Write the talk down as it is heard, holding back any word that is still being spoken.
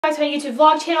Back to my YouTube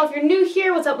vlog channel. If you're new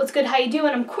here, what's up, what's good, how you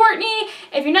doing? I'm Courtney.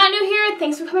 If you're not new here,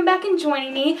 thanks for coming back and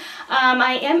joining me.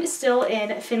 I am still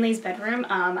in Finley's bedroom.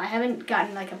 I haven't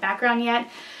gotten like a background yet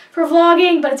for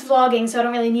vlogging, but it's vlogging, so I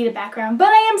don't really need a background. But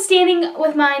I am standing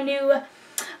with my new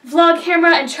vlog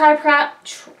camera and tripod,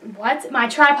 my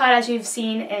tripod, as you've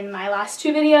seen in my last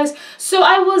two videos. So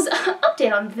I was,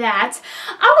 update on that,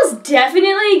 I was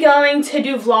definitely going to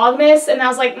do Vlogmas, and I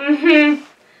was like,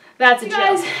 that's a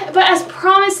joke. But as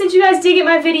promised, since you guys did get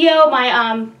my video,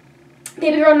 my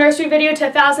baby girl nursery video to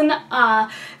 1,000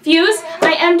 views,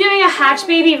 I am doing a Hatch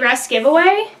Baby Rest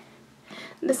giveaway.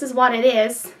 This is what it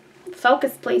is.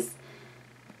 Focus, please.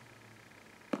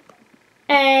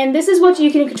 And this is what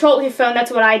you can control with your phone.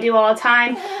 That's what I do all the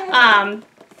time.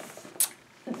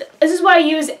 This is what I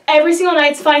use every single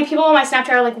night. It's funny, people on my Snapchat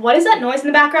are like, what is that noise in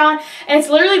the background? And it's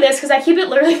literally this, because I keep it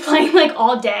literally playing like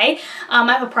all day. I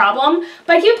have a problem.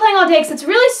 But I keep it playing all day because it's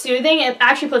really soothing. It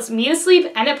actually puts me to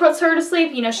sleep and it puts her to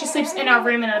sleep. You know, she sleeps in our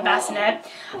room in a bassinet.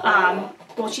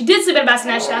 Well, she did sleep in a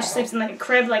bassinet. Now she sleeps in like a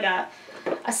crib, like a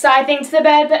side thing to the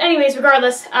bed. But anyways,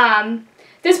 regardless,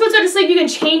 this puts her to sleep. You can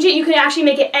change it. You can actually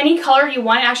make it any color you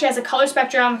want. It actually has a color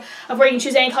spectrum of where you can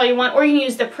choose any color you want, or you can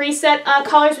use the preset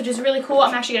colors, which is really cool.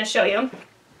 I'm actually going to show you.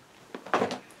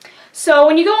 So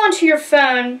when you go onto your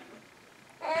phone,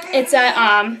 it's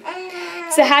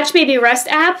a Hatch Baby Rest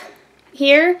app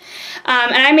here,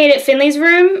 and I made it Finley's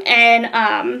room,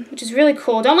 and which is really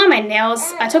cool. Don't mind my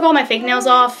nails. I took all my fake nails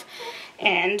off,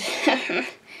 and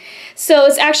so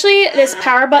it's actually this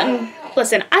power button.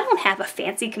 Listen, I don't have a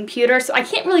fancy computer, so I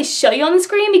can't really show you on the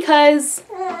screen because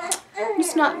I'm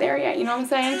just not there yet, you know what I'm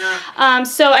saying?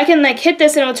 So I can like hit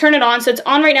this and it'll turn it on. So it's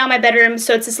on right now in my bedroom,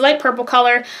 so it's this light purple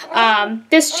color.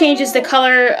 This changes the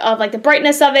color of like the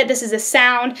brightness of it. This is the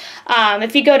sound.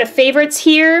 If you go to favorites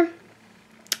here,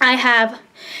 I have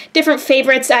different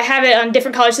favorites. I have it on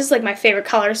different colors. This is like my favorite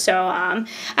color, so I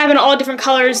have it in all different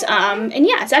colors, and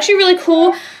yeah, it's actually really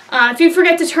cool. If you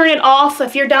forget to turn it off,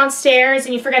 if you're downstairs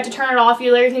and you forget to turn it off,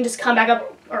 you literally can just come back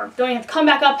up, or don't even have to come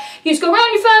back up. You just go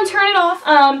around your phone, turn it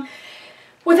off.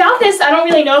 Without this, I don't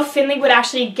really know if Finley would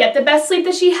actually get the best sleep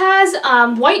that she has.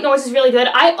 White noise is really good.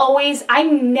 I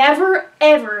never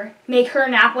ever make her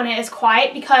nap when it is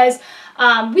quiet, because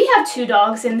we have two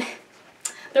dogs and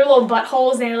they're little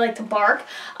buttholes and they like to bark.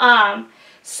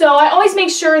 So I always make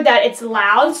sure that it's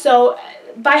loud. So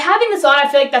by having this on, I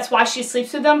feel like that's why she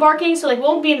sleeps with them barking. So like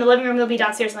we'll be in the living room, they'll be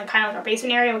downstairs in like kind of like our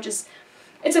basement area, which is,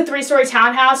 it's a 3-story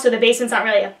townhouse, so the basement's not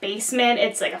really a basement,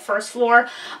 it's like a first floor.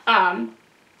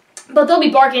 But they'll be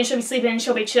barking and she'll be sleeping and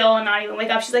she'll be chill and not even wake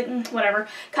up. She's like, whatever,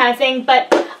 kind of thing.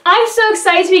 But I'm so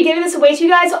excited to be giving this away to you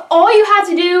guys. All you have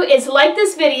to do is like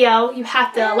this video. You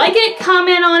have to like it,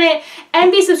 comment on it, and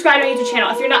be subscribed to my YouTube channel.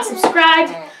 If you're not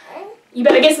subscribed, you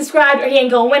better get subscribed or you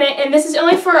ain't gonna win it. And this is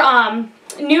only for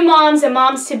new moms and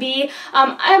moms-to-be.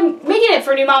 I'm making it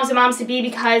for new moms and moms-to-be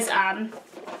because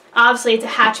obviously it's a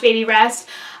Hatch Baby Rest.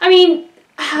 I mean,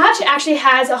 Hatch actually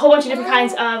has a whole bunch of different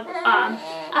kinds of,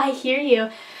 I hear you.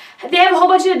 They have a whole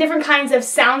bunch of different kinds of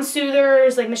sound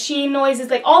soothers, like machine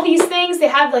noises, like all these things. They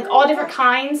have like all different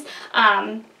kinds,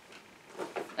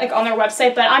 like on their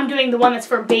website, but I'm doing the one that's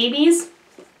for babies.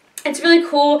 It's really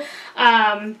cool.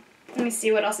 Let me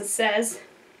see what else it says.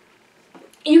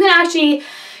 You can actually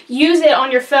use it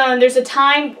on your phone. There's a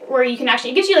time where you can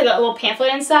actually, it gives you like a little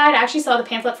pamphlet inside. I actually saw the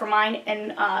pamphlet for mine in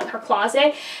her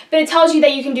closet, but it tells you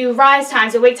that you can do rise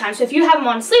times and wake times. So if you have them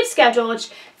on a sleep schedule,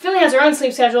 which Finley has her own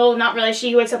sleep schedule, not really,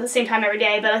 she wakes up at the same time every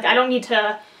day, but like I don't need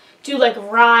to do like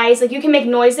rise. Like you can make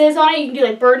noises on it. You can do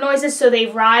like bird noises, so they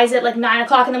rise at like 9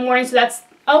 o'clock in the morning, so that's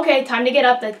okay, time to get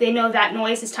up. Like they know that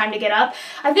noise is time to get up.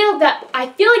 I feel like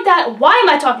that, why am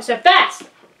I talking so fast?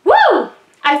 Woo!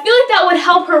 I feel like that would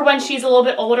help her when she's a little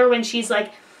bit older, when she's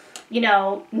like, you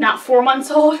know, not 4 months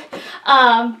old.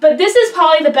 But this is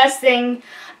probably the best thing.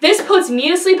 This puts me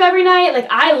to sleep every night. Like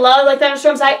I love like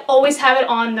thunderstorms. I always have it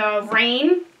on the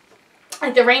rain,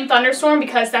 like the rain thunderstorm,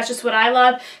 because that's just what I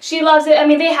love. She loves it. I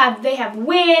mean, they have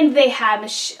wind, they have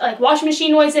like washing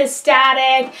machine noises,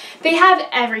 static. They have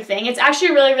everything. It's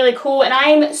actually really, really cool, and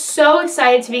I'm so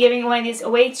excited to be giving one of these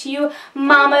away to you,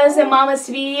 mamas and mamas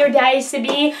to be or daddies to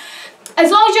be. As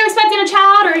long as you're expecting a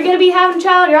child, or you're going to be having a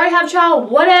child, you already have a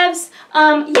child, whatevs,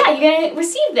 yeah, you're going to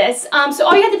receive this. So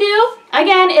all you have to do,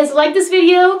 again, is like this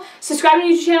video, subscribe to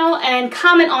the YouTube channel, and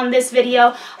comment on this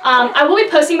video. I will be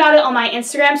posting about it on my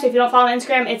Instagram, so if you don't follow on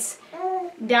Instagram, it's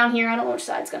down here. I don't know which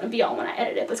side it's going to be on when I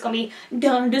edit it, but it's going to be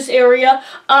down in this area.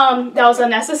 That was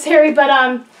unnecessary, but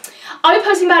I'll be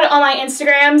posting about it on my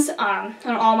Instagrams, on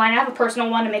all mine. I have a personal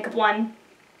one, a makeup one,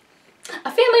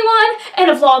 a family one,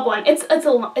 and a vlog one.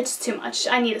 It's too much.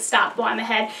 I need to stop while I'm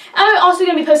ahead. I'm also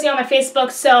going to be posting on my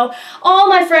Facebook, so all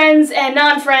my friends and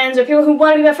non-friends, or people who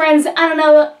want to be my friends, I don't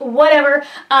know, whatever,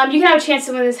 you can have a chance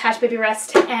to win this Hatch Baby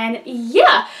Rest. And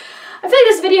yeah, I feel like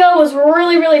this video was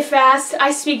really, really fast.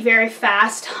 I speak very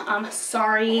fast.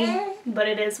 Sorry, but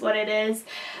it is what it is.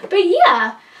 But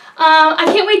yeah, I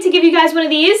can't wait to give you guys one of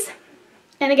these.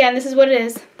 And again, this is what it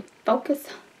is. Focus.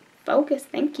 Focus.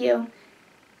 Thank you.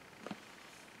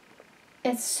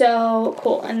 It's so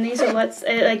cool. And these are what's,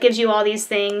 it gives you all these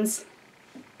things.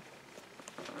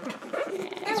 Yeah,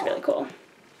 it's really cool.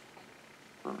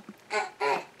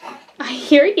 I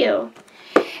hear you.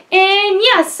 And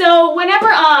yeah, so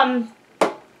whenever,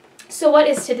 so what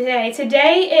is today?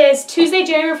 Today is Tuesday,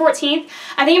 January 14th.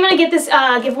 I think I'm going to get this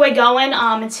giveaway going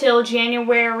until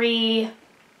January,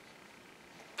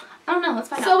 I don't know, let's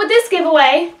find out. So with this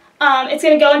giveaway, it's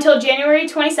going to go until January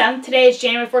 27th. Today is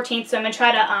January 14th, so I'm going to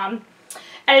try to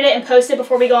edit it and post it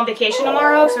before we go on vacation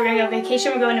tomorrow. So we're going to go on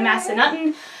vacation. We're going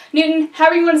to Newton,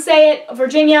 however you want to say it,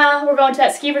 Virginia. We're going to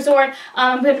that ski resort.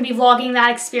 I'm going to be vlogging that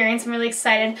experience. I'm really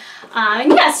excited.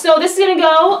 And yeah, so this is going to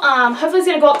go, hopefully it's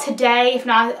going to go up today. If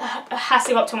not, it has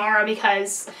to go up tomorrow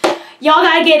because y'all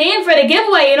got to get in for the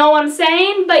giveaway, you know what I'm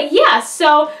saying? But yeah,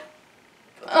 so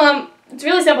it's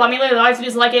really simple. I mean, literally all you have to do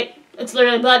is like it. It's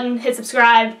literally a button, hit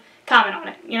subscribe, comment on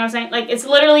it. You know what I'm saying? Like, it's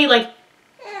literally like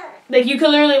you could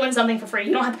literally win something for free.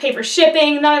 You don't have to pay for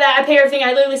shipping, none of that. I pay everything.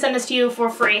 I literally send this to you for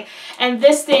free. And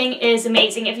this thing is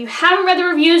amazing. If you haven't read the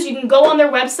reviews, you can go on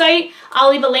their website. I'll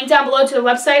leave a link down below to the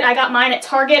website. I got mine at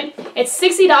Target. It's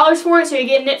 $60 for it, so you're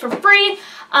getting it for free.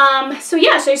 So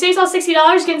yeah, so you save yourself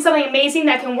 $60, getting something amazing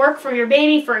that can work for your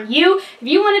baby, for you. If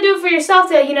you want to do it for yourself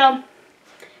to, you know,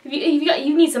 if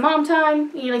you need some mom time,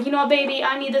 you're like, you know what, baby,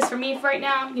 I need this for me right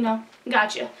now, you know,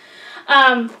 gotcha.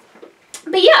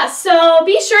 But yeah, so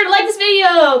be sure to like this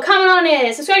video, comment on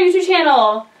it, subscribe to your YouTube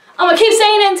channel. I'm going to keep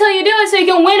saying it until you do it so you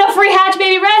can win a free Hatch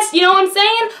Baby Rest, you know what I'm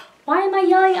saying? Why am I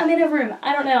yelling? I'm in a room.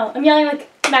 I don't know. I'm yelling like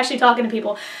I'm actually talking to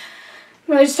people.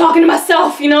 I'm really just talking to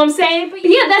myself, you know what I'm saying? But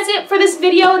yeah, that's it for this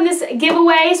video and this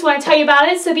giveaway, so I want to tell you about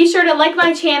it. So be sure to like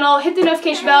my channel, hit the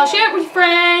notification bell, share it with your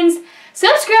friends,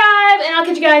 subscribe, and I'll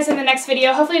catch you guys in the next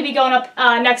video. Hopefully it'll be going up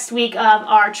next week of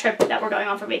our trip that we're going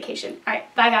on for vacation.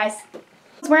 Alright, bye guys.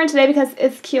 I was wearing today because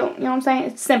it's cute, you know what I'm saying?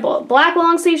 It's simple. Black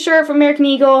long sleeve shirt from American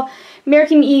Eagle.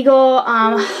 American Eagle,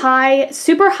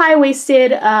 super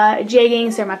high-waisted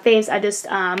jeggings. They're my faves. I just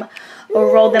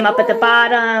rolled them up at the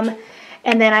bottom.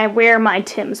 And then I wear my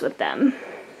Tims with them.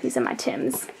 These are my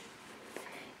Tims.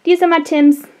 These are my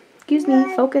Tims. Excuse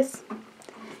me, focus.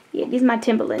 Yeah, these are my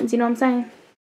Timberlands, you know what I'm saying?